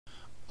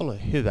Ole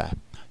hyvä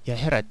ja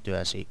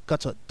herättyäsi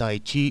katso Tai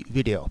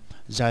Chi-video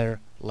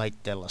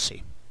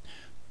Zaire-laitteellasi.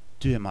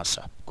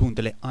 Työmaassa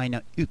kuuntele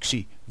aina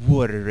yksi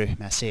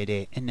vuoriryhmä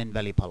CD ennen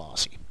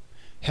välipalaasi.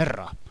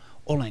 Herra,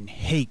 olen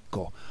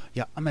heikko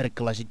ja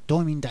amerikkalaiset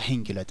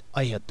toimintahenkilöt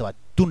aiheuttavat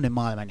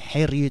tunnemaailman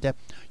häiriöitä,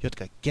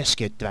 jotka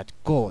keskeyttävät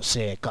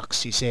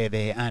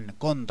KC2CWN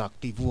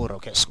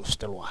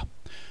kontaktivuorokeskustelua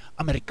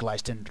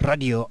amerikkalaisten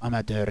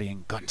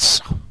radioamatöörien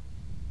kanssa.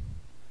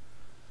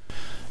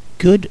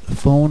 Good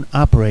phone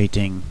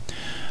operating.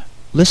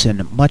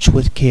 Listen much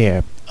with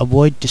care.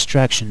 Avoid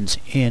distractions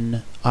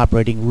in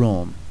operating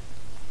room.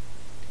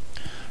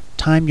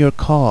 Time your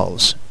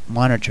calls.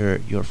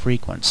 Monitor your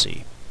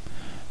frequency.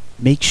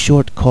 Make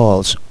short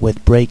calls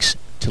with breaks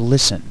to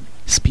listen.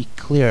 Speak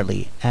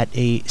clearly at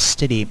a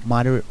steady,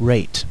 moderate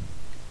rate.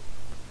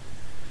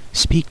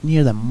 Speak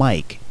near the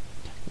mic.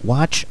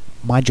 Watch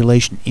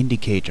modulation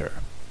indicator.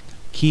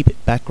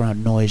 Keep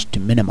background noise to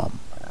minimum.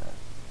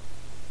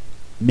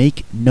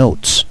 Make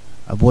notes.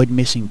 Avoid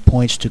missing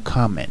points to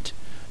comment.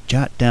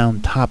 Jot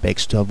down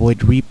topics to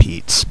avoid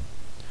repeats.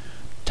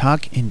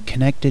 Talk in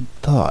connected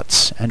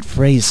thoughts and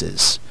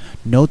phrases.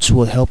 Notes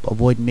will help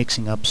avoid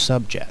mixing up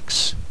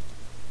subjects.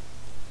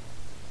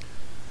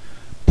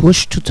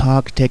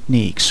 Push-to-talk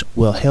techniques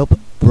will help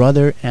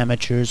brother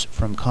amateurs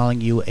from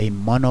calling you a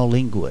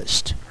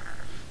monolinguist.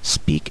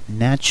 Speak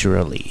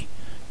naturally.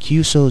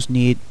 QSOs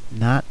need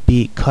not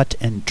be cut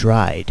and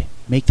dried.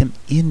 Make them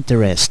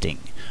interesting.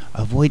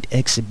 Avoid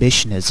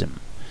exhibitionism.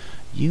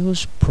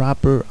 Use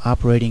proper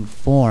operating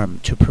form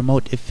to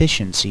promote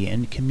efficiency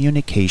in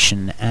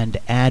communication and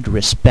add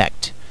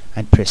respect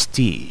and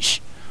prestige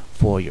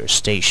for your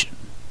station.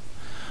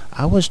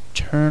 Always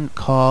turn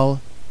call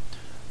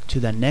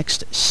to the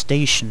next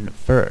station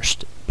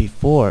first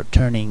before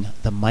turning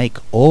the mic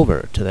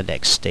over to the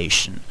next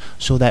station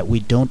so that we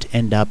don't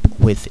end up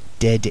with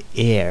dead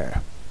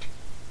air.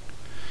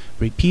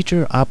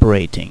 Repeater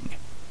operating.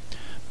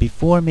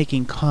 Before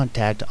making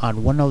contact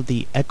on one of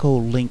the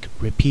Echolink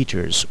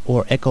repeaters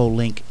or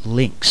Echolink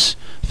links,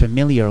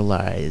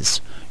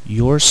 familiarize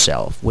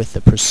yourself with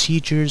the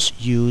procedures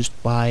used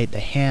by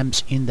the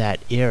hams in that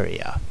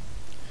area.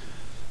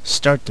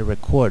 Start the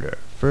recorder.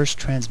 First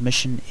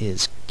transmission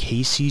is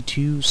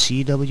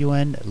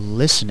KC2CWN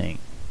listening.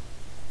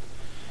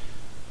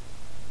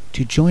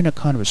 To join a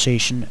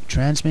conversation,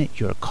 transmit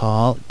your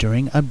call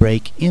during a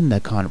break in the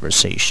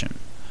conversation.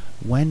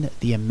 When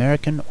the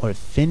American or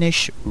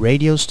Finnish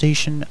radio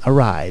station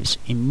arrives,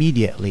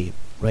 immediately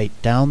write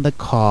down the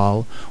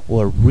call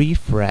or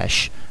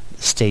refresh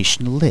the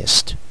station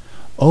list.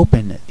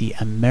 Open the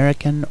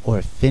American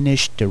or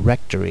Finnish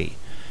directory.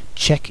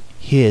 Check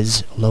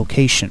his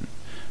location.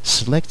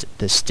 Select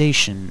the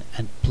station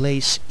and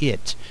place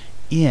it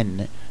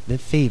in the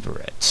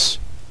favorites.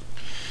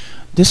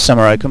 This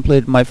summer I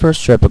completed my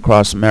first trip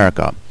across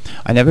America.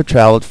 I never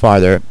traveled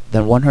farther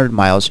than 100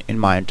 miles in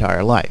my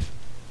entire life.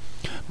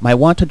 My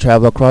want to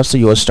travel across the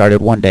U.S.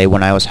 started one day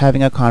when I was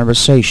having a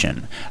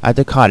conversation at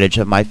the cottage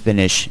of my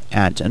Finnish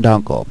aunt and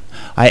uncle.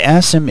 I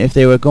asked them if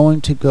they were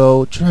going to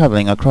go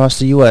traveling across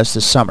the U.S.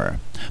 this summer.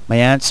 My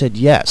aunt said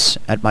yes,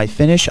 and my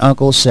Finnish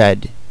uncle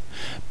said,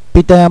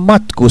 "Pitää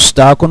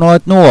matkustaa kun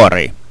olet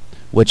nuori,"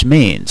 which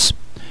means,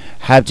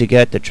 have to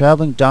get the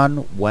traveling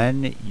done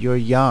when you're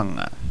young.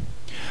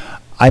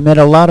 I met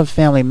a lot of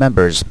family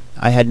members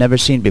I had never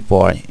seen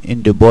before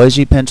in Du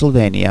Bois,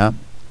 Pennsylvania,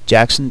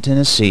 Jackson,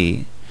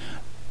 Tennessee,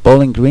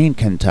 Bowling Green,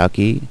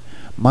 Kentucky,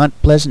 Mount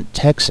Pleasant,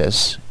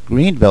 Texas,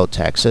 Greenville,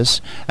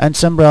 Texas, and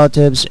some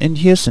relatives in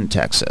Houston,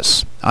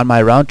 Texas, on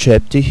my round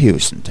trip to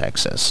Houston,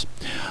 Texas.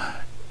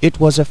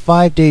 It was a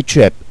 5-day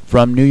trip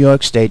from New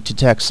York State to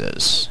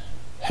Texas.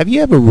 Have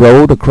you ever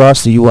rode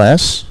across the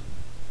U.S.?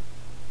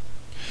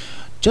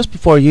 Just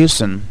before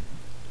Houston,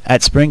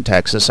 at Spring,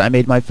 Texas, I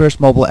made my first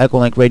mobile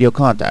Echolink radio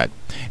contact.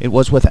 It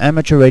was with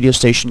amateur radio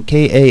station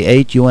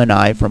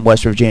KA8UNI from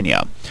West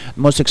Virginia.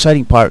 The most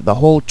exciting part of the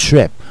whole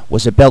trip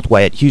was the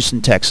Beltway at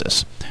Houston,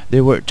 Texas.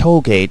 There were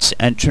toll gates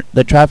and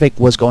the traffic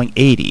was going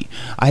 80.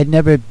 I had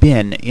never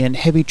been in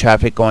heavy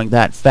traffic going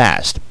that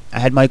fast. I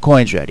had my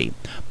coins ready,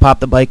 pop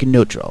the bike in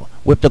neutral,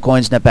 whip the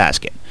coins in a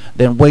basket,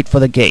 then wait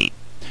for the gate.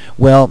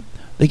 Well,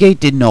 the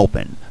gate didn't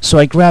open, so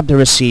I grabbed the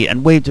receipt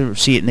and waved the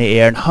receipt in the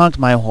air and honked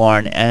my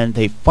horn, and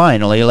they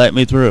finally let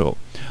me through.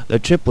 The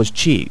trip was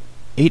cheap.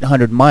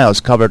 800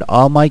 miles covered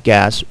all my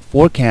gas,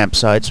 4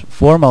 campsites,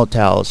 4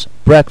 motels,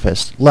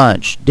 breakfast,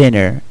 lunch,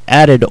 dinner,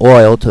 added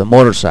oil to the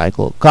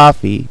motorcycle,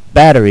 coffee,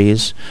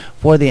 batteries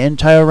for the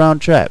entire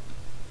round trip.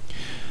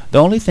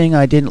 The only thing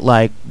I didn't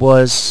like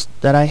was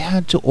that I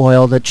had to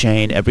oil the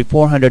chain every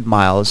 400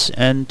 miles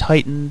and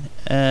tighten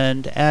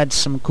and add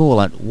some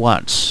coolant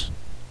once.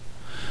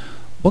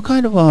 What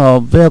kind of a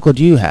vehicle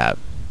do you have?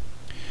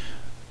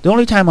 The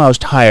only time I was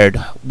tired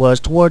was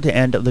toward the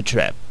end of the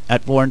trip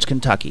at Florence,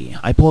 Kentucky.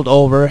 I pulled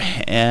over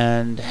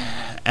and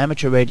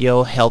amateur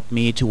radio helped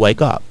me to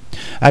wake up.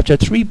 After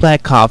 3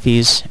 black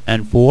coffees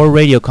and 4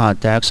 radio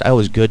contacts, I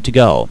was good to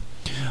go.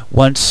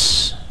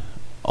 Once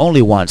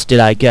Only once did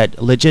I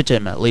get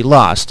legitimately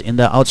lost in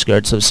the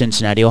outskirts of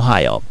Cincinnati,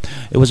 Ohio.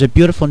 It was a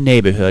beautiful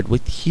neighborhood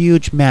with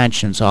huge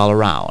mansions all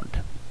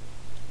around.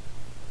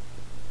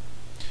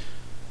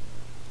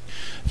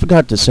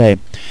 Forgot to say,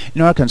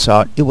 in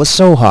Arkansas, it was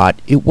so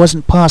hot, it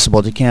wasn't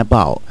possible to camp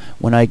out.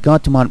 When I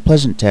got to Mount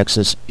Pleasant,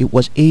 Texas, it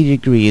was 80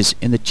 degrees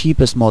in the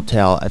cheapest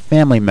motel a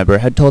family member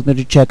had told me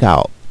to check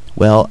out.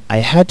 Well, I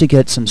had to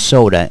get some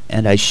soda,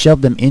 and I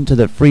shoved them into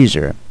the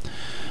freezer.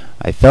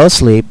 I fell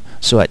asleep,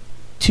 so at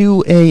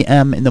 2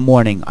 a.m. in the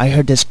morning, I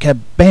heard this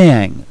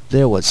kabang!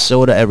 There was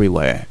soda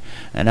everywhere,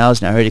 and I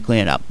was in a hurry to clean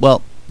it up.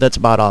 Well, that's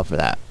about all for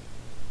that.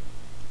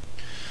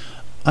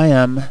 I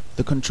am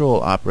the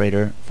control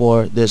operator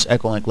for this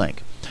Echolink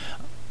link.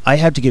 I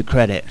have to give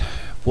credit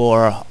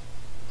for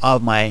all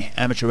of my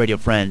amateur radio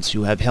friends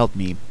who have helped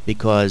me,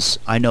 because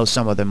I know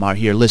some of them are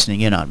here listening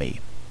in on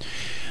me.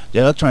 The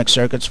electronic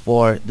circuits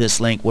for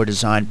this link were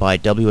designed by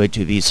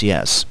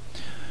WA2VCS.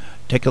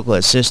 Technical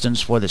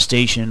assistance for the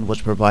station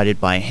was provided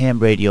by ham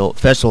radio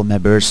festival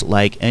members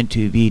like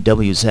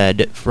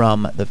N2VWZ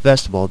from the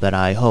festival that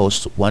I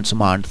host once a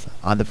month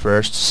on the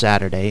first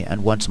Saturday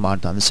and once a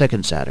month on the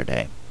second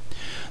Saturday.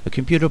 The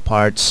computer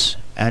parts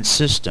and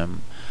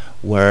system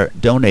were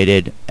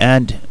donated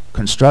and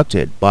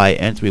constructed by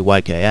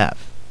N3YKF.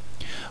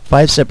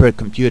 5 separate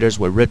computers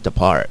were ripped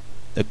apart.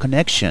 The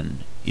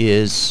connection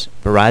is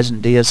Verizon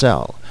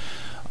DSL.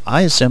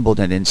 I assembled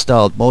and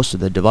installed most of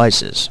the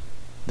devices.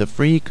 The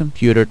free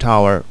computer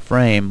tower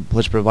frame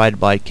was provided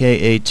by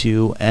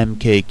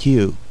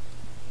KA2MKQ.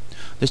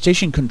 The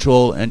station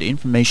control and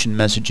information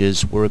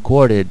messages were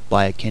recorded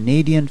by a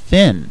Canadian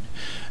Finn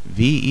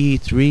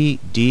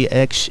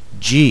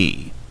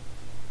VE3DXG.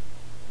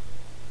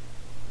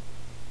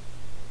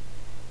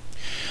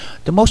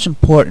 The most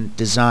important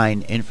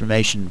design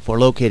information for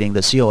locating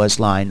the COS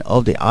line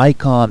of the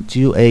ICOM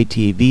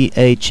 2AT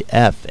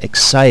VHF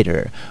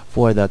exciter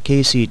for the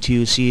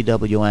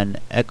KC2CWN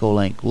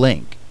Echolink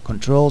link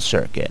control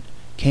circuit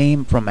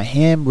came from a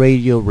ham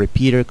radio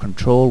repeater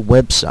control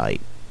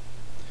website.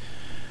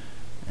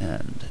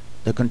 And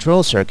the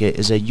control circuit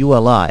is a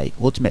ULI,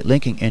 Ultimate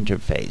Linking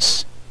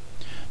Interface,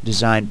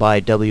 designed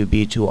by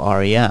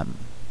WB2REM.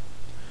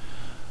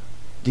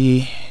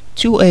 The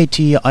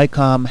 2AT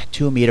ICOM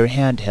 2-meter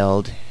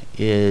handheld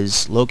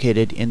is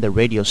located in the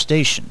radio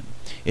station.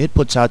 It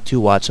puts out 2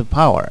 watts of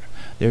power.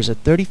 There's a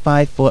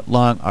 35-foot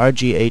long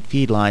RG8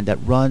 feed line that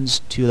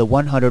runs to the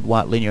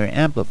 100-watt linear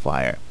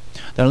amplifier.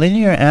 The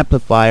linear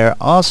amplifier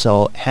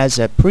also has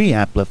a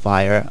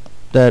preamplifier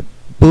that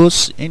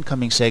boosts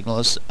incoming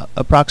signals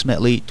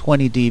approximately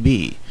 20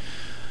 dB.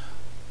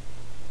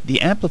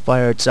 The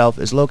amplifier itself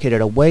is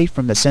located away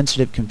from the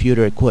sensitive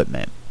computer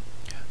equipment.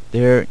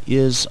 There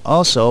is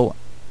also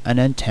an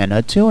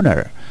antenna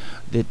tuner.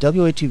 The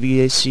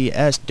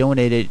WA2VCS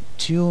donated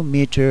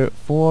 2-meter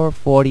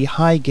 440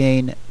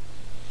 high-gain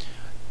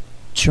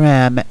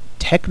tram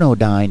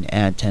Technodyne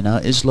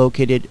antenna is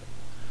located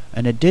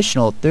an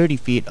additional 30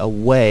 feet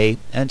away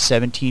and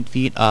 17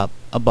 feet up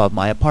above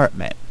my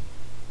apartment.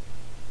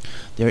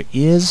 There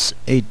is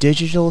a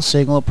digital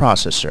signal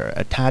processor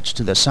attached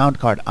to the sound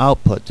card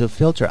output to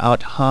filter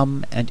out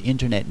hum and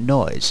internet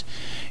noise.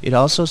 It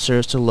also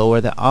serves to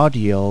lower the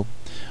audio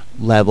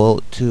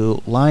level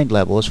to line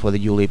levels for the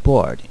ULI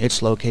board.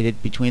 It's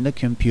located between the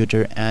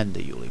computer and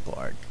the ULI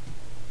board.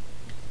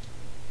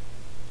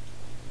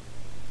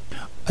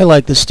 I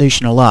like this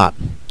station a lot.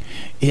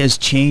 It has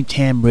changed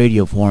ham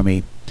radio for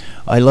me.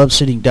 I love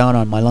sitting down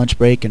on my lunch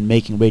break and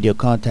making radio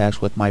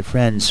contacts with my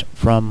friends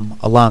from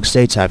along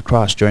states I've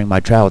crossed during my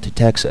travel to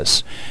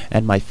Texas,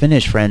 and my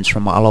Finnish friends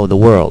from all over the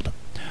world.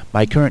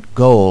 My current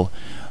goal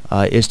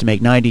is to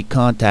make 90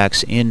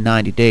 contacts in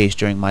 90 days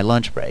during my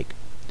lunch break.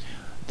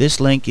 This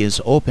link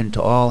is open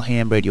to all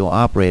ham radio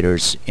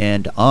operators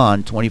and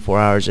on 24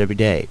 hours every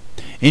day.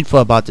 Info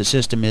about the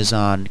system is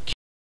on